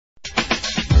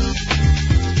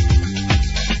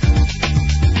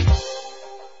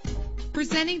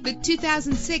Presenting the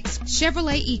 2006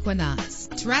 Chevrolet Equinox.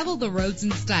 Travel the roads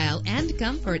in style and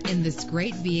comfort in this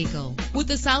great vehicle. With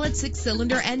a solid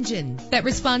 6-cylinder engine that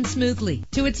responds smoothly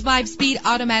to its 5-speed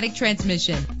automatic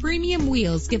transmission. Premium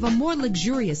wheels give a more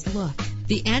luxurious look.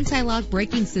 The anti-lock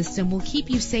braking system will keep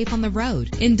you safe on the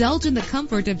road. Indulge in the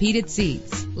comfort of heated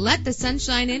seats. Let the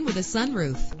sunshine in with a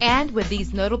sunroof. And with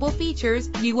these notable features,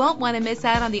 you won't want to miss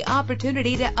out on the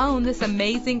opportunity to own this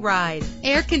amazing ride.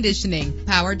 Air conditioning,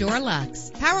 power door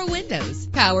locks, power windows,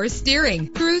 power steering,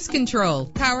 cruise control,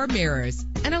 power mirrors,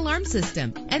 an alarm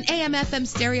system, an AM/FM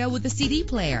stereo with a CD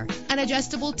player, an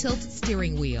adjustable tilt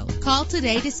steering wheel. Call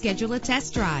today to schedule a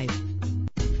test drive.